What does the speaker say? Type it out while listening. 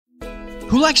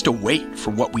Who likes to wait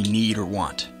for what we need or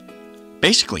want?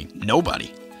 Basically,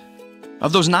 nobody.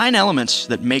 Of those 9 elements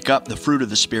that make up the fruit of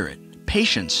the Spirit,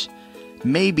 patience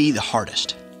may be the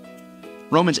hardest.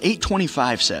 Romans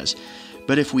 8:25 says,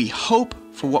 "But if we hope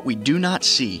for what we do not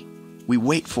see, we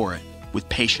wait for it with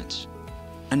patience."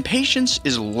 And patience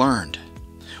is learned,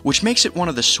 which makes it one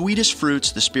of the sweetest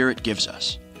fruits the Spirit gives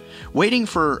us. Waiting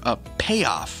for a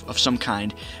payoff of some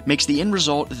kind makes the end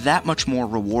result that much more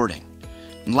rewarding.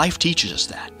 And life teaches us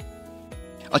that.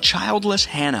 A childless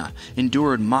Hannah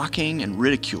endured mocking and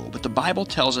ridicule, but the Bible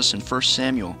tells us in 1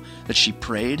 Samuel that she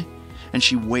prayed and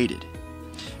she waited.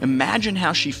 Imagine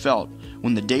how she felt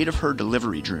when the date of her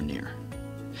delivery drew near.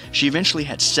 She eventually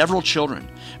had several children,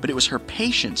 but it was her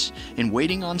patience in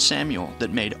waiting on Samuel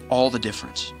that made all the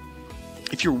difference.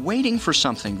 If you're waiting for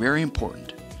something very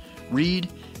important, read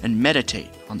and meditate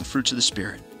on the fruits of the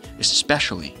Spirit,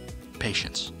 especially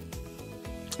patience.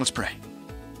 Let's pray.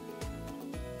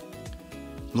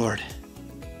 Lord,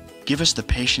 give us the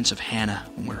patience of Hannah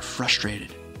when we're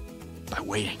frustrated by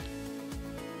waiting.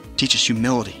 Teach us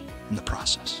humility in the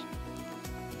process.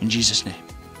 In Jesus' name,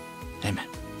 amen.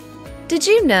 Did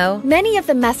you know many of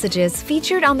the messages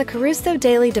featured on the Kerusso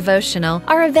Daily Devotional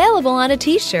are available on a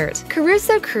t-shirt?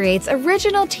 Kerusso creates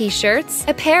original t-shirts,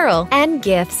 apparel, and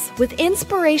gifts with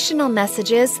inspirational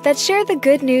messages that share the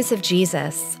good news of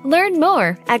Jesus. Learn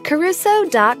more at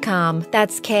Kerusso.com.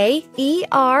 That's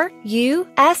Kerusso.com.